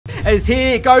as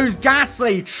here goes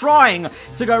Gasly trying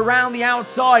to go round the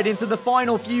outside into the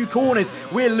final few corners.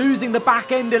 We're losing the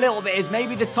back end a little bit as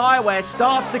maybe the tyre wear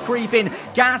starts to creep in.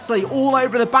 Gasly all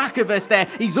over the back of us there.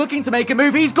 He's looking to make a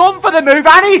move. He's gone for the move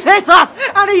and he's hit us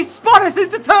and he's spun us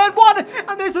into turn one,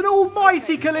 and there's an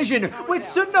almighty collision with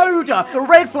Tsunoda. The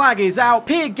red flag is out.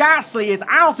 Pierre Gasly is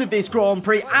out of this Grand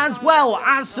Prix as well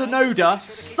as Tsunoda.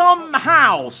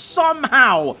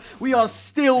 Somehow, we are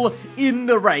still in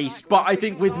the race, but I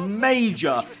think with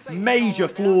major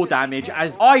floor damage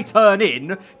as I turn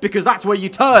in, because that's where you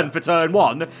turn for turn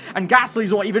one, and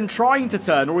Gasly's not even trying to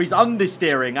turn, or he's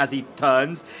understeering as he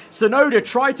turns. Tsunoda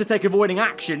tried to take avoiding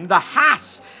action. The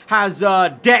Haas has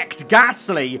decked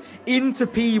Gasly into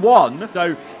P1,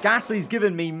 so Gasly's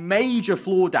given me major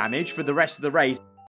floor damage for the rest of the race.